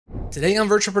Today on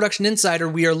Virtual Production Insider,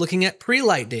 we are looking at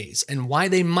Prelight Days and why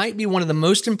they might be one of the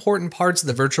most important parts of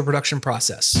the virtual production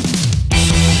process.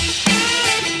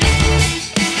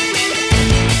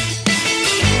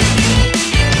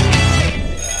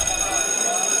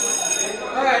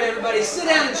 All right, everybody, sit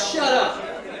down and shut up.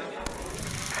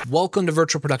 Welcome to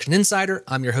Virtual Production Insider.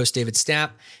 I'm your host, David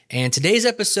Stapp, and today's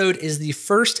episode is the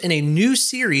first in a new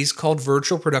series called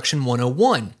Virtual Production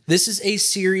 101. This is a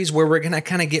series where we're going to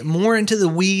kind of get more into the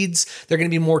weeds. They're going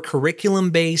to be more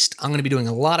curriculum-based. I'm going to be doing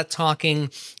a lot of talking,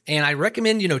 and I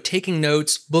recommend, taking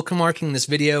notes, bookmarking this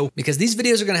video, because these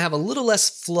videos are going to have a little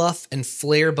less fluff and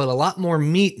flair, but a lot more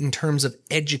meat in terms of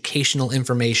educational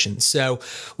information. So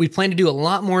we plan to do a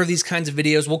lot more of these kinds of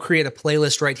videos. We'll create a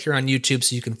playlist right here on YouTube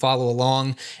so you can follow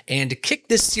along. And to kick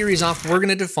this series off, we're going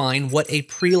to define what a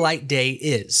Prelight Day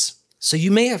is. So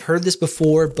you may have heard this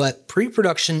before, but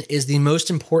pre-production is the most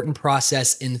important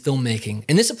process in filmmaking.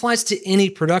 And this applies to any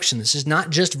production. This is not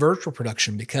just virtual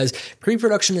production, because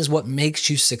pre-production is what makes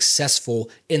you successful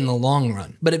in the long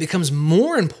run. But it becomes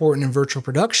more important in virtual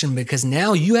production because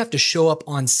now you have to show up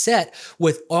on set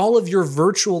with all of your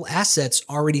virtual assets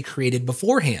already created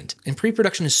beforehand. And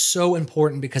pre-production is so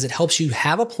important because it helps you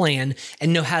have a plan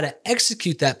and know how to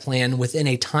execute that plan within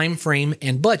a time frame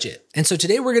and budget. And so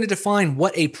today we're going to define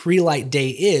what a Prelight Day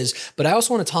is, but I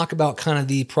also want to talk about kind of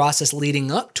the process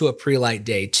leading up to a Prelight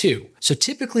Day too. So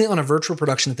typically on a virtual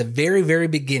production at the very, very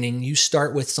beginning, you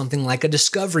start with something like a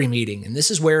discovery meeting. And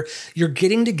this is where you're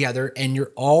getting together and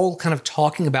you're all kind of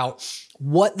talking about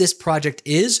what this project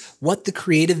is, what the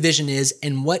creative vision is,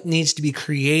 and what needs to be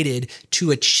created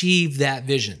to achieve that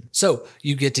vision. So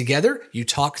you get together, you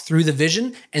talk through the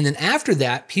vision, and then after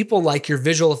that, people like your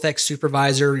visual effects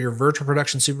supervisor, your virtual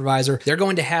production supervisor, they're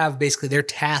going to have basically their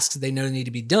tasks they know need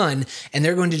to be done, and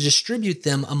they're going to distribute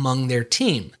them among their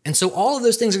team. And so all of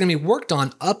those things are going to be worked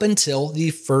on up until the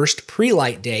first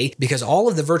Prelight Day, because all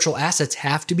of the virtual assets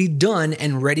have to be done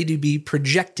and ready to be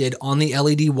projected on the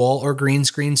LED wall or green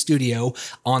screen studio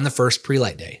on the first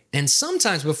Prelight Day. And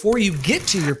sometimes before you get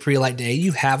to your Prelight Day,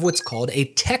 you have what's called a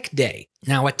tech day.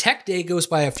 Now, a tech day goes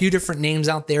by a few different names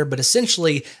out there, but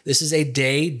essentially this is a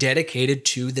day dedicated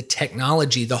to the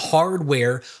technology, the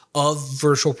hardware of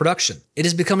virtual production. It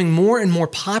is becoming more and more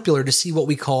popular to see what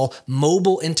we call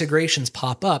mobile integrations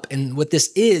pop up. And what this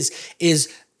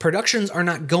is productions are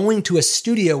not going to a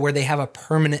studio where they have a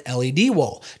permanent LED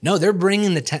wall. No, they're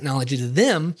bringing the technology to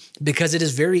them because it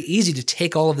is very easy to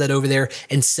take all of that over there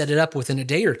and set it up within a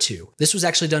day or two. This was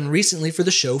actually done recently for the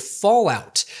show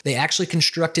Fallout. They actually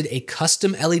constructed a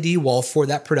custom LED wall for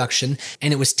that production,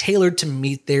 and it was tailored to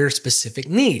meet their specific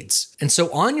needs. And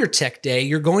so on your tech day,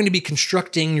 you're going to be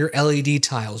constructing your LED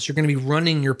tiles. You're going to be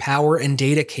running your power and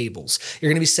data cables. You're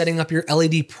going to be setting up your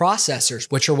LED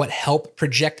processors, which are what help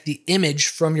project the image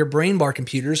from your brain bar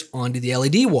computers onto the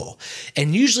LED wall.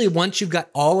 And usually once you've got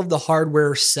all of the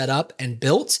hardware set up and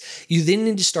built, you then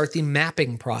need to start the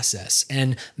mapping process.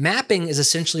 And mapping is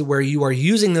essentially where you are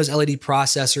using those LED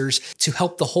processors to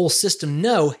help the whole system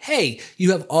know, hey,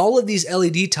 you have all of these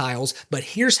LED tiles, but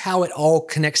here's how it all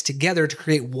connects together to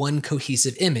create one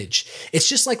cohesive image. It's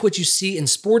just like what you see in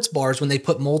sports bars when they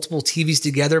put multiple TVs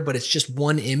together, but it's just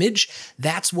one image.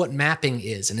 That's what mapping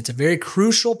is. And it's a very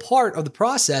crucial part of the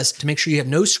process to make sure you have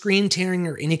no screen tearing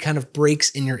or any kind of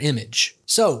breaks in your image.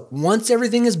 So once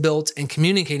everything is built and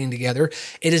communicating together,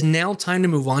 it is now time to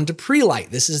move on to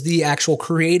Prelight. This is the actual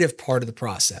creative part of the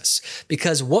process,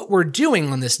 because what we're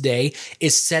doing on this day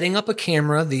is setting up a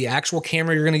camera, the actual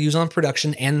camera you're going to use on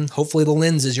production, and hopefully the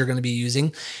lenses you're going to be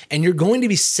using. And you're going to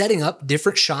be setting up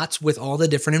different shots with all the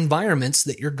different environments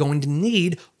that you're going to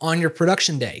need on your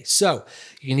production day. So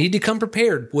you need to come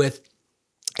prepared with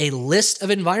a list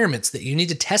of environments that you need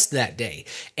to test that day,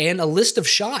 and a list of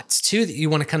shots too that you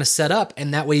want to kind of set up,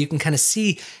 and that way you can kind of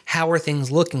see how are things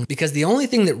looking, because the only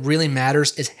thing that really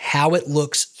matters is how it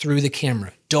looks through the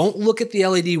camera. Don't look at the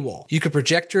LED wall. You could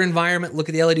project your environment, look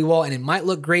at the LED wall, and it might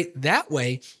look great that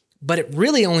way, but it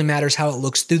really only matters how it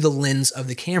looks through the lens of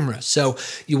the camera. So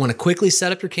you want to quickly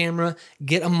set up your camera,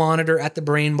 get a monitor at the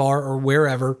brain bar or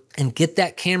wherever, and get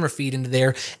that camera feed into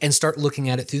there and start looking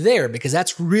at it through there, because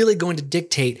that's really going to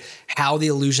dictate how the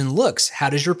illusion looks. How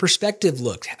does your perspective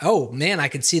look? Oh man, I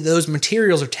can see those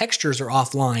materials or textures are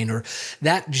offline, or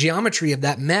that geometry of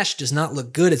that mesh does not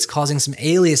look good. It's causing some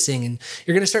aliasing, and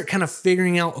you're going to start kind of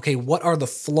figuring out, okay, what are the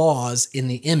flaws in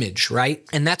the image, right?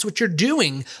 And that's what you're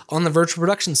doing on the virtual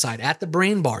production side at the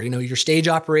brain bar. Your stage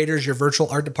operators, your virtual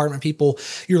art department people,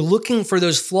 you're looking for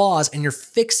those flaws and you're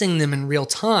fixing them in real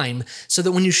time so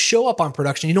that when you show up on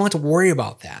production, you don't have to worry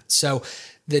about that. So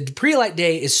The pre-light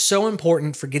day is so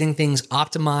important for getting things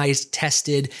optimized,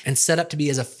 tested, and set up to be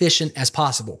as efficient as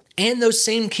possible. And those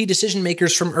same key decision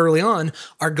makers from early on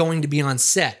are going to be on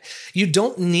set. You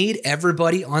don't need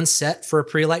everybody on set for a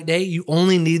pre-light day. You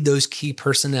only need those key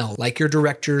personnel, like your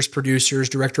directors, producers,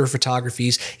 director of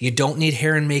photographies. You don't need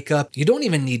hair and makeup. You don't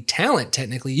even need talent,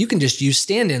 technically. You can just use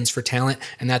stand-ins for talent,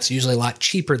 and that's usually a lot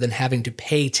cheaper than having to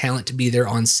pay talent to be there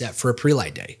on set for a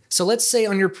pre-light day. So let's say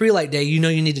on your pre-light day, you know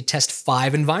you need to test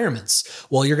 5 environments.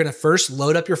 Well, you're gonna first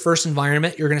load up your first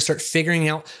environment. You're gonna start figuring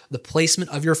out the placement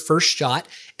of your first shot.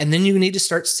 And then you need to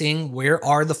start seeing where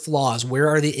are the flaws, where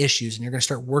are the issues, and you're gonna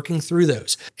start working through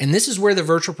those. And this is where the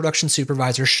virtual production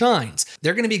supervisor shines.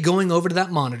 They're gonna be going over to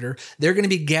that monitor. They're gonna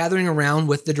be gathering around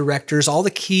with the directors, all the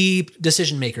key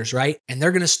decision makers, right? And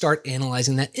they're gonna start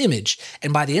analyzing that image.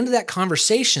 And by the end of that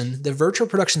conversation, the virtual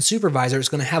production supervisor is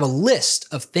gonna have a list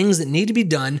of things that need to be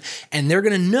done, and they're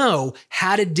gonna know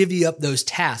how to divvy up those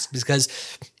tasks, because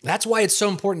that's why it's so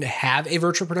important to have a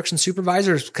virtual production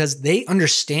supervisor, is because they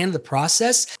understand the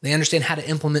process, they understand how to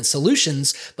implement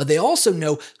solutions, but they also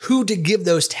know who to give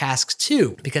those tasks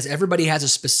to, because everybody has a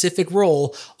specific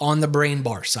role on the brain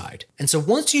bar side. And so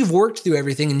once you've worked through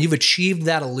everything and you've achieved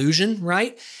that illusion,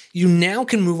 right, you now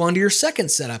can move on to your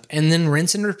second setup and then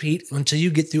rinse and repeat until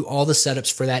you get through all the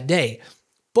setups for that day.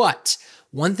 But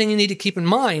one thing you need to keep in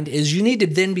mind is you need to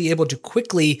then be able to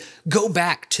quickly go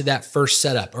back to that first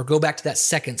setup or go back to that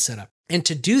second setup. And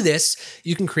to do this,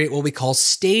 you can create what we call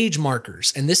stage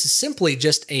markers. And this is simply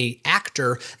just an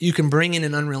actor you can bring in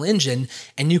an Unreal Engine,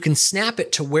 and you can snap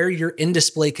it to where your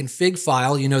in-display config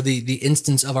file, you know, the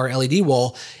instance of our LED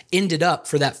wall, ended up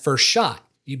for that first shot.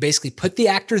 You basically put the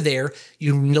actor there,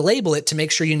 you label it to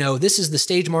make sure you know this is the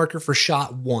stage marker for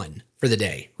shot 1 for the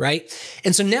day, right?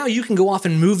 And so now you can go off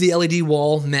and move the LED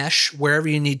wall mesh wherever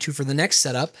you need to for the next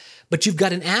setup, but you've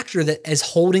got an actor that is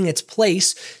holding its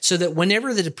place so that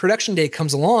whenever the production day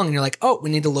comes along and you're like, oh, we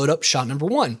need to load up shot number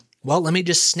 1. Well, let me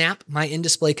just snap my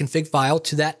in-display config file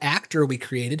to that actor we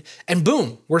created, and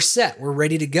boom, we're set, we're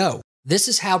ready to go. This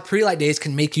is how pre-light days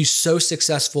can make you so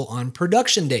successful on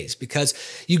production days, because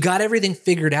you got everything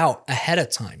figured out ahead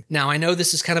of time. Now, I know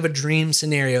this is kind of a dream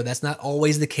scenario. That's not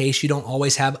always the case. You don't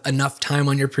always have enough time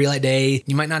on your pre-light day.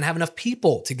 You might not have enough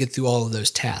people to get through all of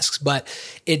those tasks, but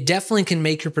it definitely can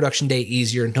make your production day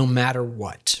easier no matter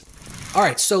what. All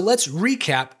right, so let's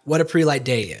recap what a pre-light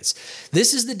day is.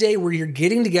 This is the day where you're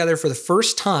getting together for the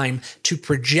first time to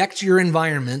project your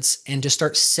environments and to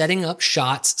start setting up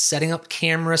shots, setting up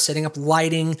camera, setting up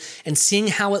lighting, and seeing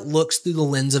how it looks through the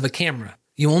lens of a camera.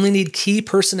 You only need key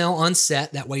personnel on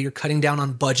set. That way you're cutting down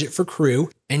on budget for crew,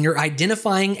 and you're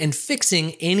identifying and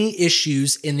fixing any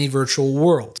issues in the virtual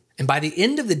world. And by the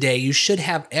end of the day, you should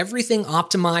have everything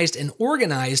optimized and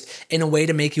organized in a way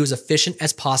to make you as efficient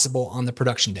as possible on the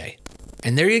production day.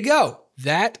 And there you go.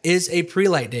 That is a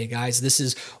pre-light day, guys. This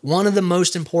is one of the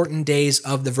most important days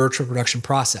of the virtual production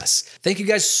process. Thank you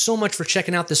guys so much for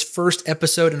checking out this first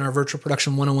episode in our Virtual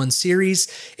Production 101 series.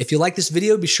 If you like this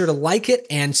video, be sure to like it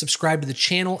and subscribe to the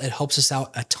channel. It helps us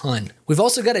out a ton. We've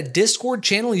also got a Discord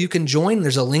channel you can join.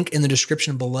 There's a link in the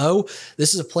description below.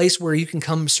 This is a place where you can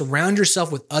come surround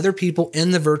yourself with other people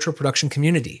in the virtual production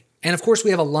community. And of course, we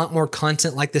have a lot more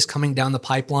content like this coming down the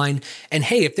pipeline. And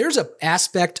hey, if there's an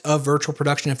aspect of virtual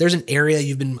production, if there's an area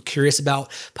you've been curious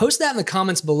about, post that in the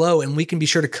comments below and we can be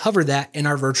sure to cover that in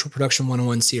our Virtual Production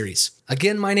 101 series.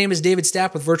 Again, my name is David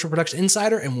Stapp with Virtual Production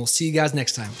Insider, and we'll see you guys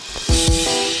next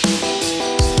time.